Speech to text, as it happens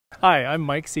Hi, I'm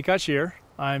Mike Seacott-Shear.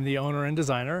 I'm the owner and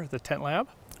designer of the Tent Lab.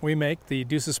 We make the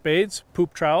Deuce of Spades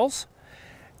poop trowels,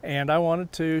 and I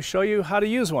wanted to show you how to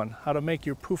use one, how to make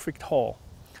your poofect hole.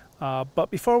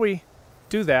 But before we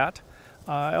do that,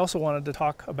 I also wanted to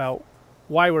talk about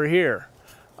why we're here.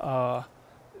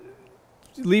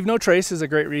 Leave no trace is a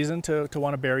great reason to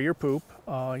want to bury your poop.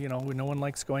 You know, no one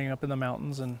likes going up in the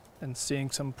mountains and seeing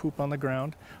some poop on the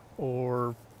ground,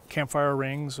 or campfire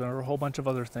rings, or a whole bunch of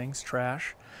other things,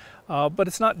 trash. But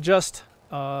it's not just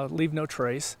leave no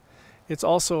trace. It's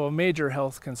also a major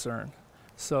health concern.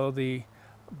 So the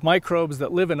microbes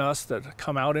that live in us that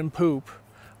come out in poop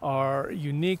are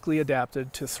uniquely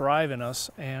adapted to thrive in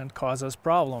us and cause us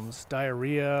problems,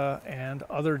 diarrhea and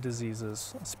other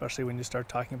diseases, especially when you start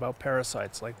talking about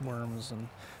parasites like worms and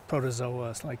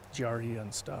protozoa like Giardia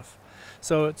and stuff.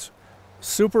 So it's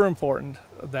super important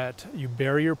that you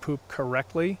bury your poop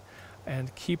correctly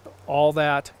and keep all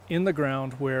that in the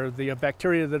ground where the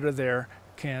bacteria that are there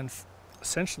can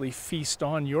essentially feast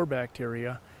on your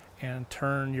bacteria and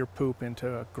turn your poop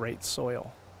into a great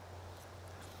soil.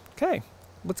 Okay,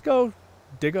 let's go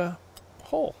dig a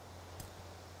hole.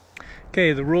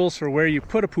 Okay, the rules for where you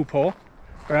put a poop hole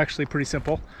are actually pretty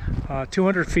simple.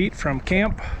 200 feet from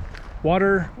camp,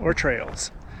 water, or trails.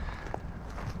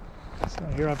 So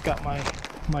here I've got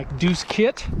my Deuce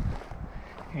kit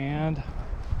and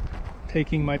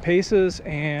taking my paces,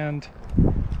 and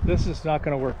this is not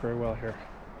going to work very well here.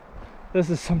 This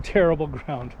is some terrible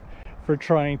ground for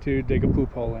trying to dig a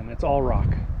poop hole in. It's all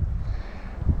rock.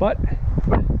 But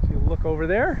if you look over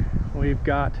there, we've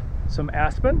got some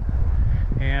aspen,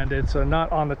 and it's not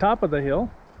on the top of the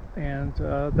hill, and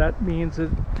that means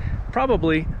that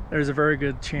probably there's a very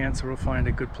good chance we'll find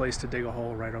a good place to dig a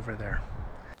hole right over there.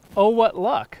 Oh, what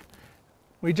luck!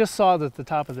 We just saw that the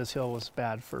top of this hill was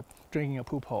bad for digging a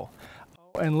poop hole.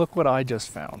 And look what I just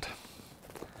found.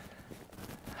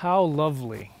 How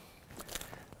lovely.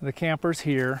 The campers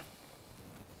here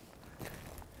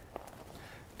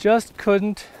just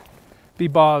couldn't be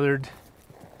bothered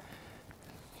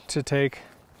to take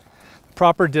the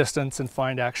proper distance and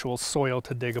find actual soil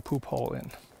to dig a poop hole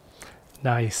in.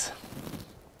 Nice.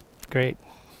 Great.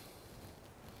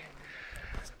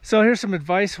 So here's some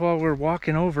advice while we're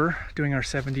walking over, doing our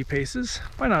 70 paces.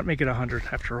 Why not make it 100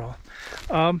 after all?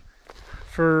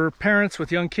 For parents with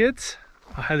young kids,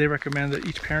 I highly recommend that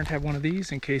each parent have one of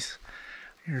these in case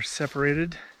you're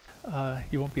separated.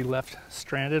 You won't be left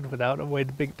stranded without a way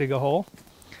to dig a hole.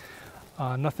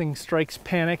 Nothing strikes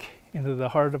panic into the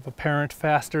heart of a parent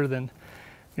faster than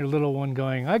your little one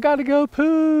going, "I gotta go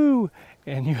poo!"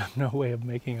 and you have no way of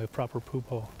making a proper poop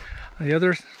hole. The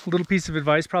other little piece of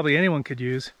advice probably anyone could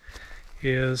use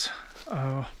is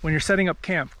when you're setting up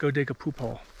camp, go dig a poop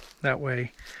hole. That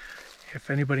way, if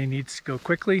anybody needs to go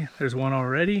quickly, there's one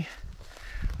already.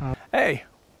 Hey,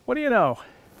 what do you know?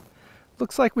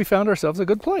 Looks like we found ourselves a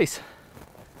good place.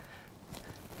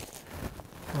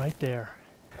 Right there.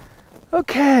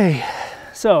 Okay,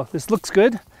 so this looks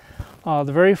good. The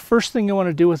very first thing you want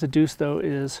to do with a Deuce, though,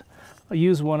 is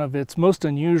use one of its most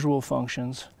unusual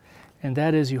functions, and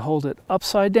that is you hold it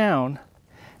upside down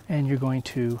and you're going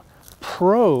to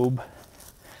probe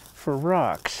for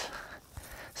rocks.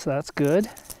 So that's good.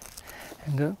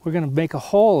 And we're going to make a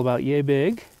hole about yay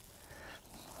big.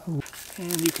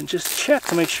 And you can just check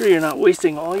to make sure you're not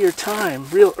wasting all your time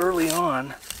real early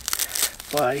on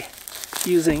by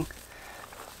using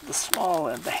the small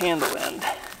end, the handle end.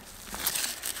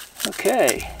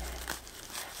 Okay,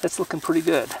 that's looking pretty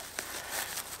good.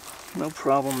 No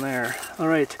problem there. All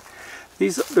right,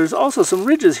 there's also some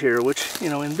ridges here, which, you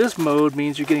know, in this mode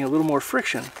means you're getting a little more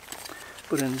friction.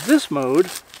 But in this mode,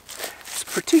 it's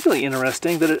particularly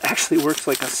interesting that it actually works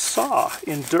like a saw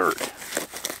in dirt.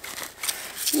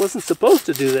 It wasn't supposed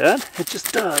to do that, it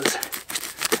just does.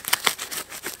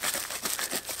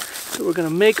 So we're going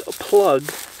to make a plug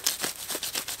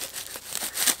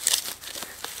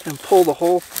and pull the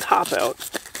whole top out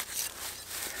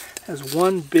as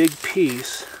one big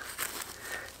piece.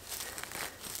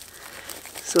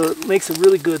 So it makes a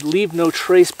really good leave no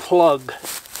trace plug.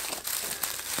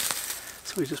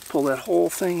 So we just pull that whole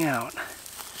thing out,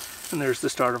 and there's the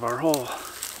start of our hole.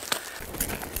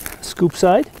 Scoop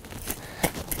side.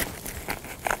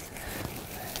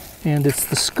 And it's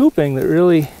the scooping that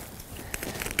really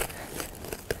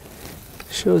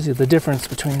shows you the difference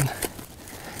between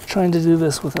trying to do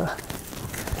this with a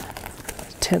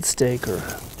tent stake or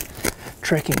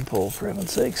trekking pole, for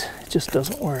heaven's sakes. It just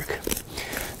doesn't work.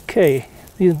 Okay,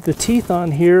 the teeth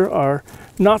on here are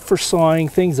not for sawing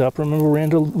things up. Remember, we're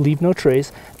into leave no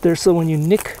trace. They're so when you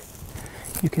nick,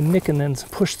 you can nick and then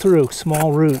push through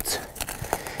small roots.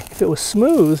 If it was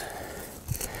smooth,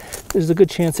 there's a good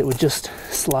chance it would just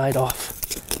slide off.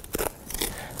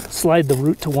 Slide the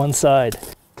root to one side.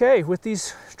 Okay, with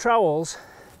these trowels,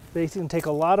 they can take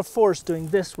a lot of force doing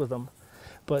this with them,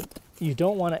 but you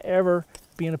don't want to ever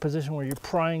be in a position where you're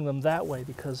prying them that way,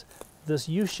 because this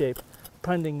U shape,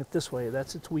 bending it this way,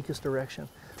 that's its weakest direction.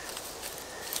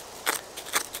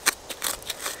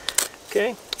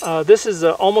 Okay, this is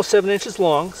almost 7 inches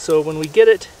long, so when we get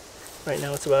it, right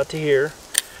now it's about to here,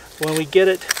 when we get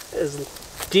it as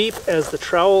deep as the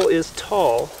trowel is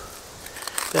tall,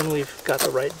 then we've got the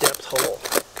right depth hole.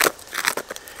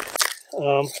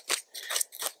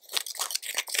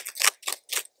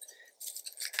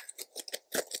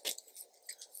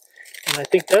 And I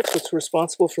think that's what's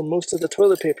responsible for most of the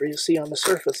toilet paper you see on the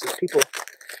surface, is people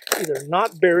either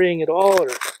not burying at all or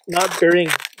not burying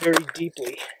very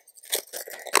deeply.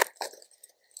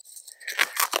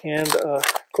 And of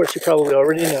course, you probably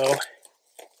already know,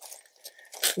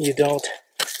 you don't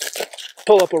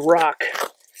pull up a rock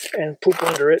and poop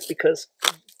under it, because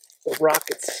the rock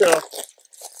itself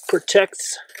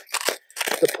protects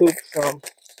the poop from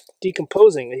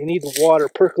decomposing. You need the water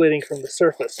percolating from the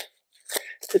surface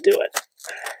to do it.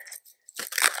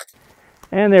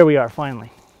 And there we are, finally.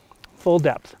 Full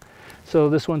depth. So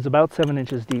this one's about 7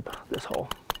 inches deep, this hole.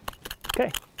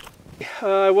 Okay.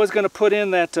 I was going to put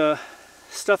in that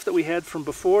stuff that we had from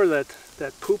before, that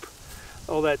poop,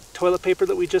 all that toilet paper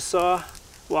that we just saw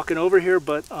walking over here,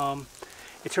 but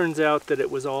it turns out that it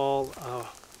was all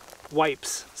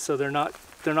wipes, so they're not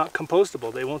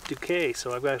compostable. They won't decay.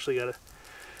 So I've actually got to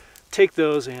take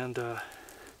those and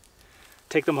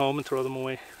take them home and throw them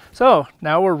away. So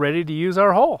now we're ready to use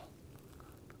our hole.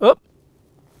 Oh.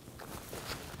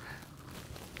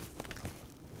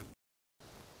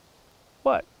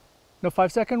 What? No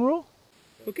 5-second rule?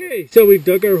 Okay, so we've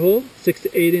dug our hole 6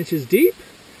 to 8 inches deep.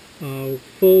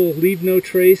 Full leave no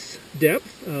trace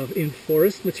depth in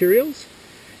forest materials.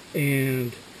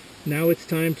 And now it's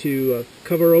time to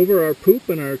cover over our poop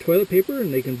and our toilet paper,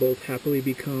 and they can both happily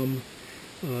become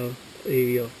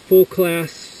a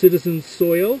full-class citizen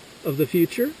soil of the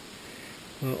future,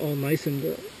 all nice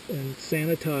and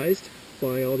sanitized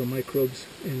by all the microbes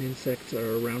and insects that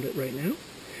are around it right now.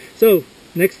 So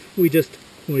next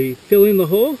we fill in the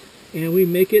hole, and we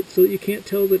make it so that you can't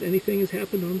tell that anything has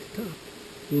happened on the top.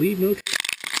 Leave no trace.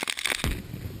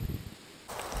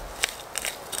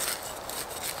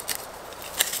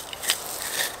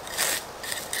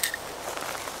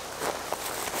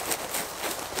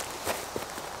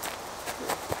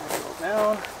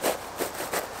 Down.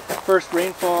 First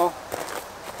rainfall,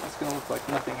 it's going to look like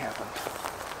nothing happened.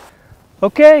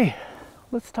 Okay,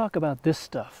 let's talk about this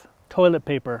stuff. Toilet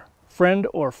paper, friend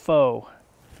or foe?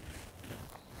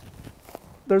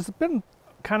 There's been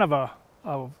kind of a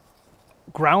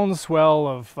groundswell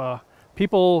of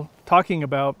people talking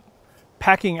about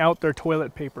packing out their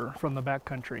toilet paper from the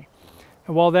backcountry.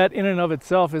 And while that in and of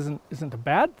itself isn't a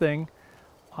bad thing,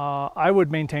 I would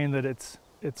maintain that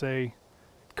it's a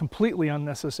completely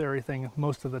unnecessary thing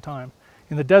most of the time.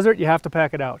 In the desert, you have to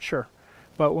pack it out, sure.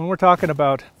 But when we're talking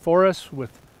about forests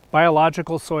with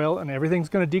biological soil and everything's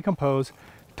going to decompose,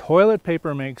 toilet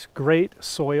paper makes great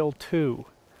soil too.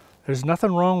 There's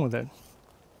nothing wrong with it.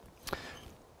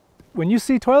 When you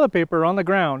see toilet paper on the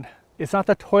ground, it's not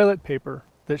the toilet paper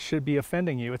that should be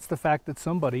offending you. It's the fact that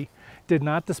somebody did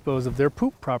not dispose of their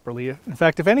poop properly. In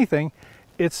fact, if anything,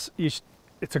 it's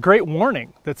a great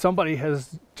warning that somebody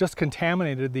has just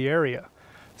contaminated the area.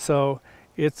 So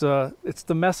it's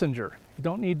the messenger. You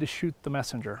don't need to shoot the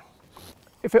messenger.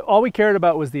 If all we cared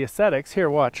about was the aesthetics, here,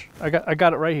 watch. I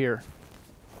got it right here.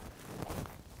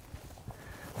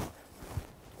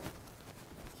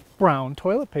 Brown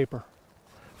toilet paper.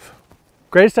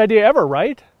 Greatest idea ever,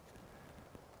 right?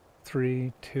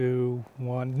 3, 2,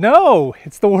 1. No,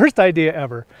 it's the worst idea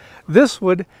ever. This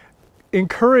would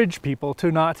encourage people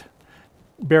to not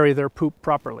bury their poop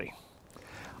properly.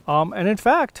 And in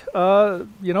fact,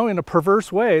 you know, in a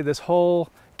perverse way, this whole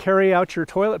carry out your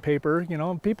toilet paper, you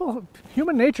know,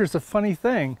 human nature is a funny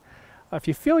thing. If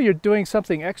you feel you're doing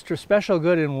something extra special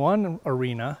good in one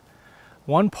arena,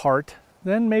 one part,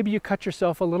 then maybe you cut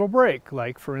yourself a little break.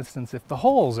 Like, for instance, if the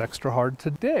hole's extra hard to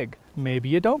dig, maybe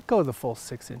you don't go the full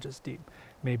 6 inches deep.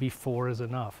 Maybe 4 is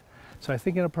enough. So I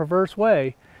think in a perverse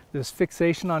way, this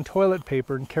fixation on toilet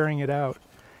paper and carrying it out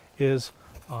is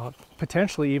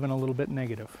potentially even a little bit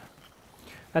negative.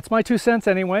 That's my 2 cents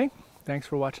anyway. Thanks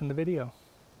for watching the video.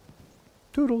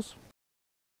 Toodles.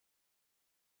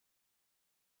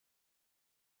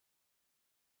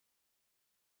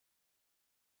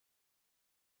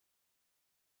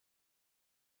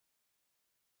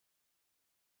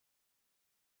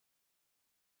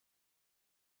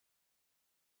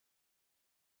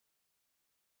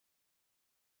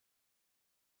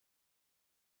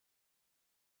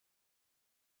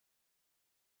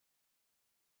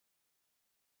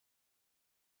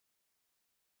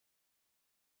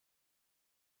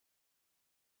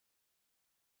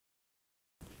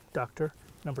 Doctor.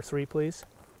 Number 3, please.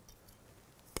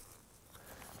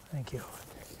 Thank you.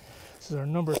 This is our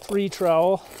number 3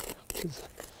 trowel, which is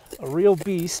a real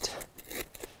beast.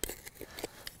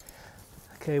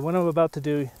 Okay, what I'm about to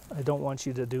do, I don't want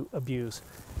you to abuse.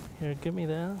 Here, give me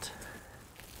that.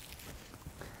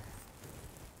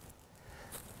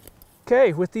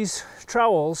 Okay, with these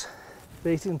trowels,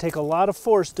 they can take a lot of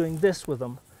force doing this with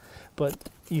them, but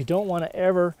you don't want to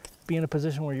ever be in a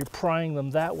position where you're prying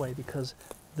them that way, because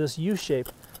this U shape,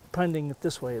 pointing it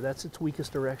this way, that's its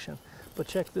weakest direction. But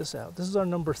check this out. This is our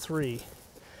number 3.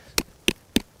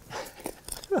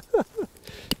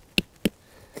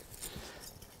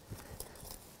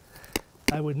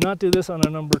 I would not do this on a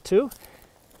number 2.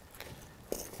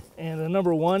 And a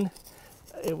number 1,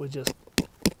 it would just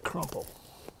crumple.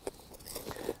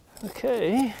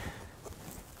 Okay.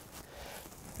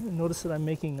 Notice that I'm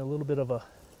making a little bit of a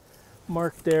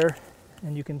mark there,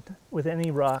 and you can, with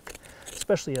any rock,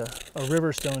 especially a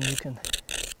river stone, you can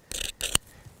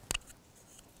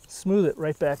smooth it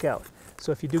right back out.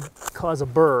 So if you do cause a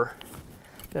burr,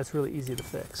 that's really easy to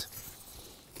fix.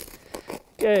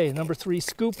 Okay, number 3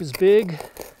 scoop is big.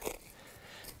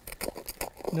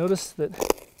 Notice that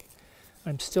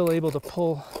I'm still able to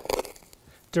pull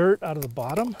dirt out of the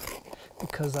bottom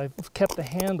because I've kept the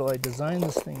handle. I designed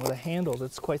this thing with a handle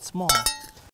that's quite small.